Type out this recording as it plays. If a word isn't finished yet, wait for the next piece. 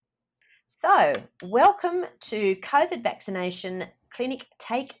So, welcome to COVID Vaccination Clinic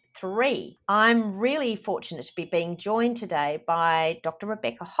Take 3. I'm really fortunate to be being joined today by Dr.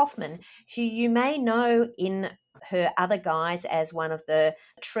 Rebekah Hoffman, who you may know in her other guise as one of the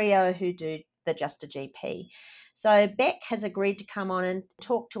trio who do the Just a GP. So, Beck has agreed to come on and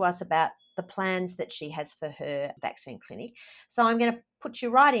talk to us about the plans that she has for her vaccine clinic. So, I'm going to put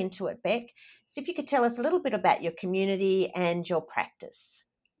you right into it, Beck. So, if you could tell us a little bit about your community and your practice.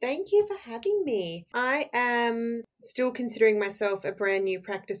 Thank you for having me. I am still considering myself a brand new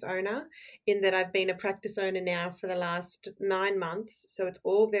practice owner in that I've been a practice owner now for the last 9 months, so it's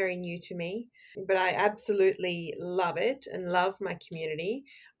all very new to me, but I absolutely love it and love my community.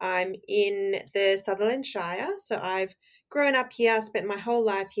 I'm in the Sutherland Shire, so I've grown up here, spent my whole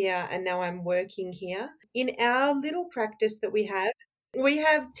life here, and now I'm working here. In our little practice that we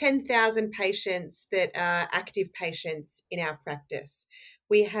have 10,000 patients that are active patients in our practice.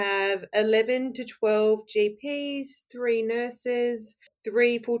 We have 11 to 12 GPs, 3 nurses,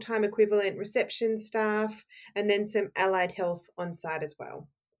 3 full-time equivalent reception staff, and then some allied health on site as well.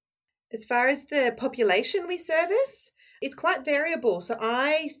 As far as the population we service, it's quite variable. So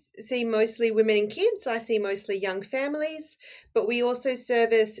I see mostly women and kids. I see mostly young families, but we also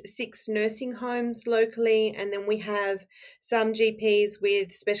service 6 nursing homes locally. And then we have some GPs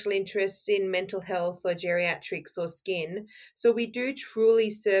with special interests in mental health or geriatrics or skin. So we do truly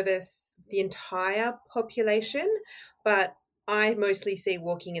service the entire population, but I mostly see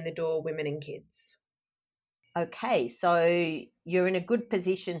walking in the door women and kids. Okay, so you're in a good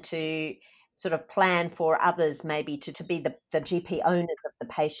position to sort of plan for others maybe to be the GP owners of the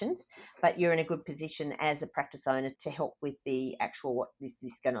patients, but you're in a good position as a practice owner to help with the actual what this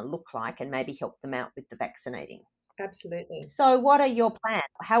is going to look like and maybe help them out with the vaccinating. Absolutely. So what are your plans?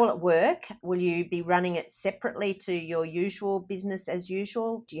 How will it work? Will you be running it separately to your usual business as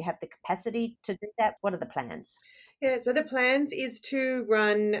usual? Do you have the capacity to do that? What are the plans? Yeah, so the plans is to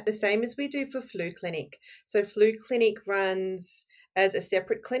run the same as we do for flu clinic. So flu clinic runs as a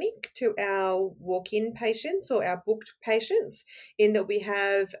separate clinic to our walk-in patients or our booked patients, in that we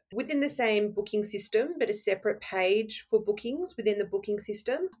have within the same booking system but a separate page for bookings within the booking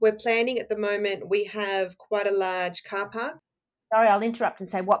system. We're planning at the moment, we have quite a large car park. Sorry, I'll interrupt and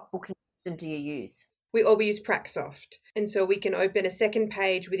say, what booking system do you use? We use Praxsoft. And so we can open a second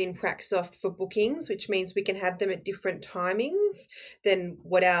page within Praxsoft for bookings, which means we can have them at different timings than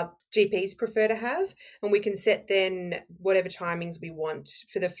what our GPs prefer to have. And we can set then whatever timings we want.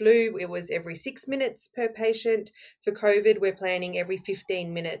 For the flu, it was every 6 minutes per patient. For COVID, we're planning every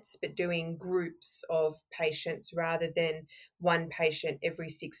 15 minutes, but doing groups of patients rather than one patient every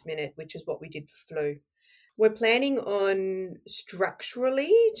 6 minutes, which is what we did for flu. We're planning on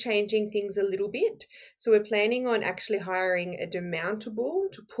structurally changing things a little bit. So we're planning on actually hiring a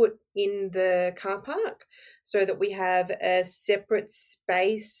demountable to put in the car park so that we have a separate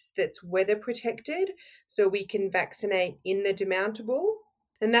space that's weather protected so we can vaccinate in the demountable.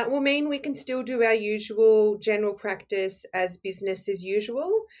 And that will mean we can still do our usual general practice as business as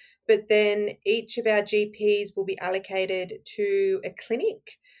usual, but then each of our GPs will be allocated to a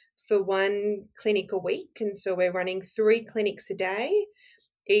clinic for 1 clinic a week. And so we're running 3 clinics a day.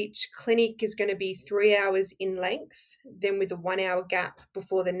 Each clinic is going to be 3 hours in length, then with a 1 hour gap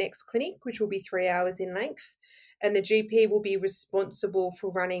before the next clinic, which will be 3 hours in length. And the GP will be responsible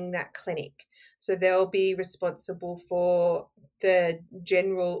for running that clinic. So they'll be responsible for the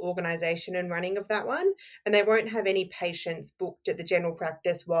general organisation and running of that one. And they won't have any patients booked at the general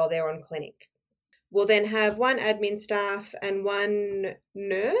practice while they're on clinic. We'll then have 1 admin staff and 1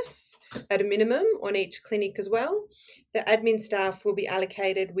 nurse at a minimum on each clinic as well. The admin staff will be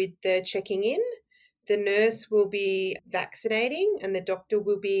allocated with the checking in. The nurse will be vaccinating and the doctor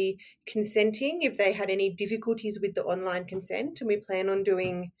will be consenting if they had any difficulties with the online consent. And we plan on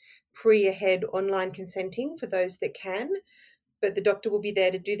doing pre-ahead online consenting for those that can. But the doctor will be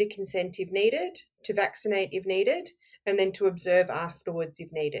there to do the consent if needed, to vaccinate if needed, and then to observe afterwards if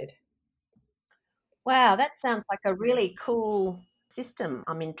needed. Wow, that sounds like a really cool system.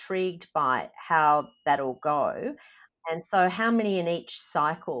 I'm intrigued by how that'll go. And so, how many in each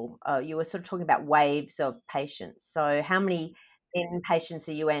cycle? You were sort of talking about waves of patients. So, how many patients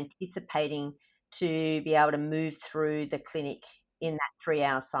are you anticipating to be able to move through the clinic in that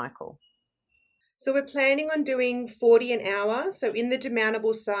 3-hour cycle? So we're planning on doing 40 an hour. So in the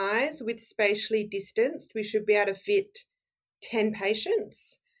demountable size with spatially distanced, we should be able to fit 10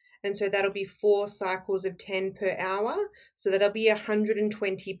 patients. And so that'll be 4 cycles of 10 per hour. So that'll be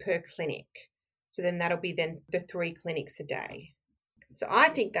 120 per clinic. So then that'll be then the 3 clinics a day. So I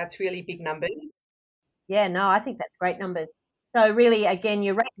think that's really big numbers. Yeah, no, I think that's great numbers. So really, again,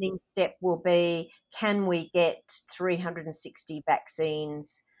 your reckoning step will be, can we get 360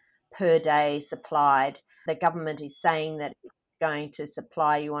 vaccines per day supplied? The government is saying that it's going to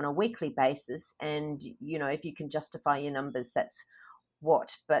supply you on a weekly basis, and if you can justify your numbers, that's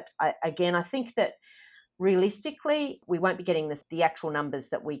what. But again, I think that realistically, we won't be getting the actual numbers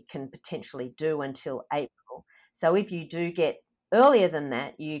that we can potentially do until April. So if you do get earlier than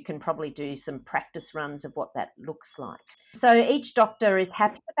that, you can probably do some practice runs of what that looks like. So each doctor is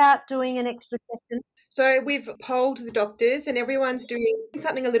happy about doing an extra session. So we've polled the doctors and everyone's doing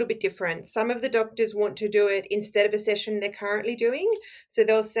something a little bit different. Some of the doctors want to do it instead of a session they're currently doing. So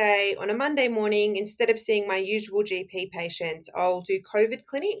they'll say on a Monday morning, instead of seeing my usual GP patients, I'll do COVID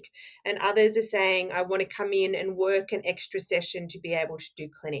clinic. And others are saying, I want to come in and work an extra session to be able to do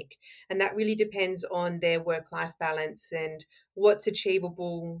clinic. And that really depends on their work-life balance and what's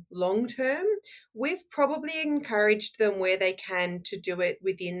achievable long term. We've probably encouraged them where they can to do it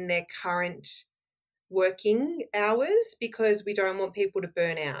within their current working hours, because we don't want people to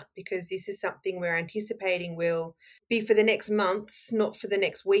burn out, because this is something we're anticipating will be for the next months, not for the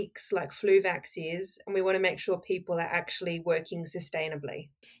next weeks like flu vax is, and we want to make sure people are actually working sustainably.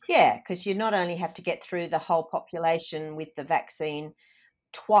 Yeah, because you not only have to get through the whole population with the vaccine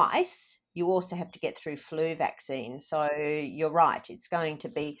twice, you also have to get through flu vaccine. So you're right, it's going to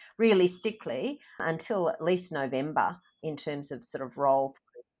be realistically until at least November in terms of sort of roll.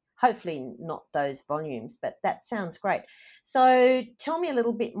 Hopefully not those volumes, but that sounds great. So tell me a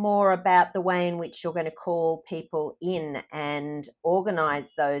little bit more about the way in which you're going to call people in and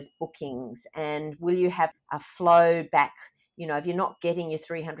organise those bookings, and will you have a flow back? If you're not getting your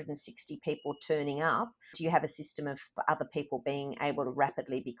 360 people turning up, do you have a system of other people being able to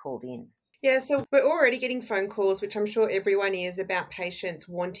rapidly be called in? Yeah, so we're already getting phone calls, which I'm sure everyone is, about patients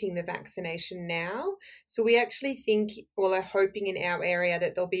wanting the vaccination now. So we actually think, or are hoping in our area,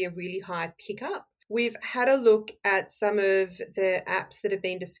 that there'll be a really high pickup. We've had a look at some of the apps that have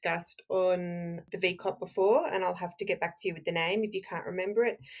been discussed on the VCOP before, and I'll have to get back to you with the name if you can't remember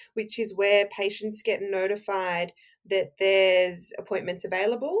it, which is where patients get notified that there's appointments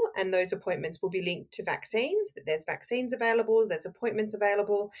available, and those appointments will be linked to vaccines, that there's vaccines available, there's appointments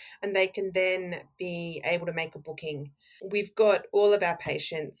available, and they can then be able to make a booking. We've got all of our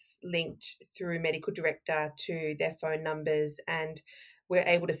patients linked through Medical Director to their phone numbers, and we're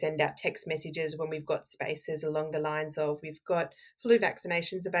able to send out text messages when we've got spaces along the lines of, we've got flu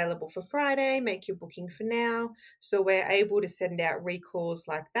vaccinations available for Friday, make your booking for now. So we're able to send out recalls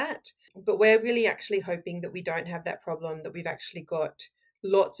like that. But we're really actually hoping that we don't have that problem, that we've actually got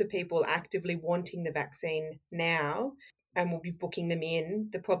lots of people actively wanting the vaccine now, and we'll be booking them in.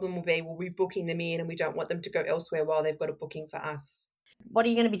 The problem will be, we'll be booking them in and we don't want them to go elsewhere while they've got a booking for us. What are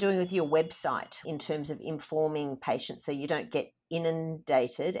you going to be doing with your website in terms of informing patients so you don't get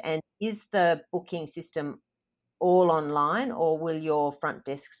inundated? And is the booking system all online, or will your front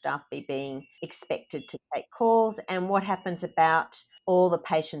desk staff be being expected to take calls? And what happens about all the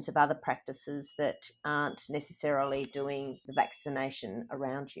patients of other practices that aren't necessarily doing the vaccination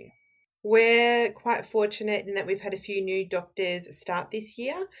around you? We're quite fortunate in that we've had a few new doctors start this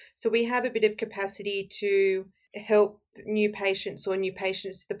year. So we have a bit of capacity to help new patients or new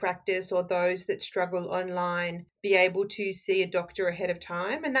patients to the practice, or those that struggle online, be able to see a doctor ahead of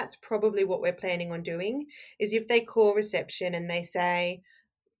time. And that's probably what we're planning on doing, is if they call reception and they say,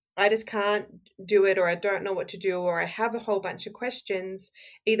 I just can't do it, or I don't know what to do, or I have a whole bunch of questions,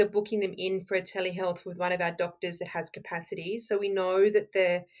 either booking them in for a telehealth with one of our doctors that has capacity, so we know that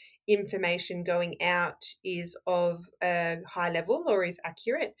the information going out is of a high level or is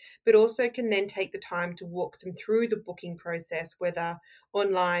accurate, but also can then take the time to walk them through the booking process, whether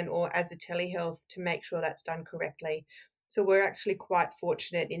online or as a telehealth, to make sure that's done correctly. So we're actually quite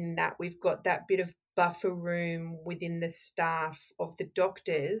fortunate in that we've got that bit of buffer room within the staff of the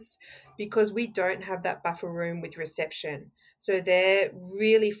doctors, because we don't have that buffer room with reception. So they're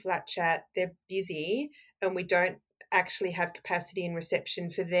really flat chat, they're busy, and we don't actually have capacity in reception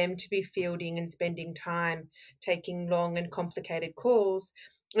for them to be fielding and spending time taking long and complicated calls.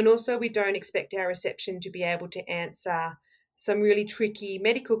 And also, we don't expect our reception to be able to answer some really tricky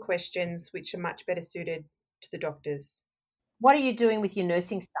medical questions, which are much better suited to the doctors. What are you doing with your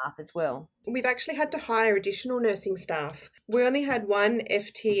nursing staff as well? We've actually had to hire additional nursing staff. We only had one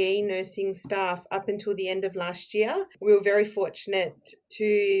FTE nursing staff up until the end of last year. We were very fortunate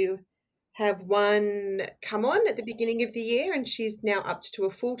to have one come on at the beginning of the year, and she's now up to a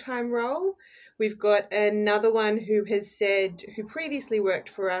full-time role. We've got another one who has said, who previously worked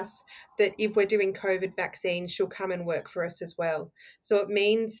for us, that if we're doing COVID vaccines, she'll come and work for us as well. So it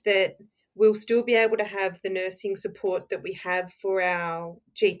means that we'll still be able to have the nursing support that we have for our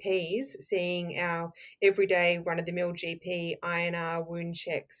GPs, seeing our everyday run-of-the-mill GP, INR, wound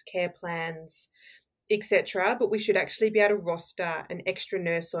checks, care plans, etc. But we should actually be able to roster an extra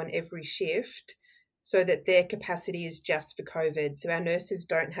nurse on every shift so that their capacity is just for COVID. So our nurses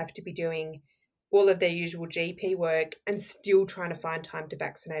don't have to be doing all of their usual GP work and still trying to find time to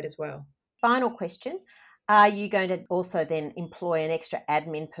vaccinate as well. Final question. Are you going to also then employ an extra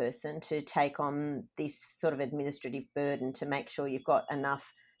admin person to take on this sort of administrative burden to make sure you've got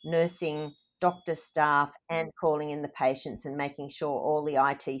enough nursing, doctor staff, and calling in the patients and making sure all the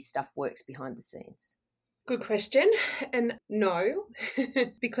IT stuff works behind the scenes? Good question. And no,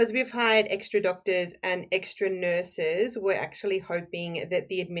 because we've hired extra doctors and extra nurses, we're actually hoping that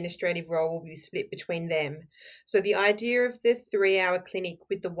the administrative role will be split between them. So the idea of the 3-hour clinic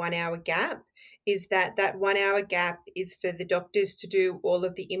with the 1-hour gap is that that 1-hour gap is for the doctors to do all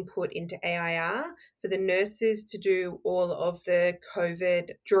of the input into AIR, for the nurses to do all of the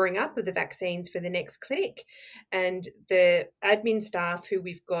COVID drawing up of the vaccines for the next clinic, and the admin staff who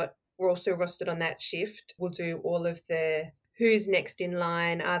we're also rostered on that shift will do all of the who's next in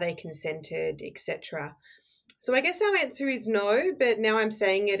line, are they consented, etc. So I guess our answer is no, but now I'm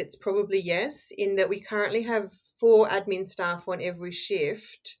saying it, it's probably yes, in that we currently have 4 admin staff on every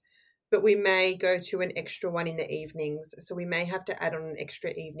shift, but we may go to an extra one in the evenings. So we may have to add on an extra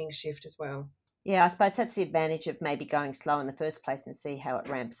evening shift as well. Yeah, I suppose that's the advantage of maybe going slow in the first place and see how it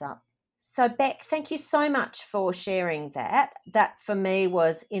ramps up. So, Beck, thank you so much for sharing that. That for me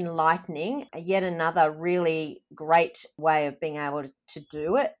was enlightening. Yet another really great way of being able to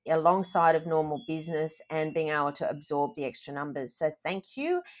do it alongside of normal business and being able to absorb the extra numbers. So, thank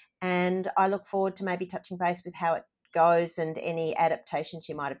you. And I look forward to maybe touching base with how it goes and any adaptations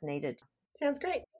you might have needed. Sounds great.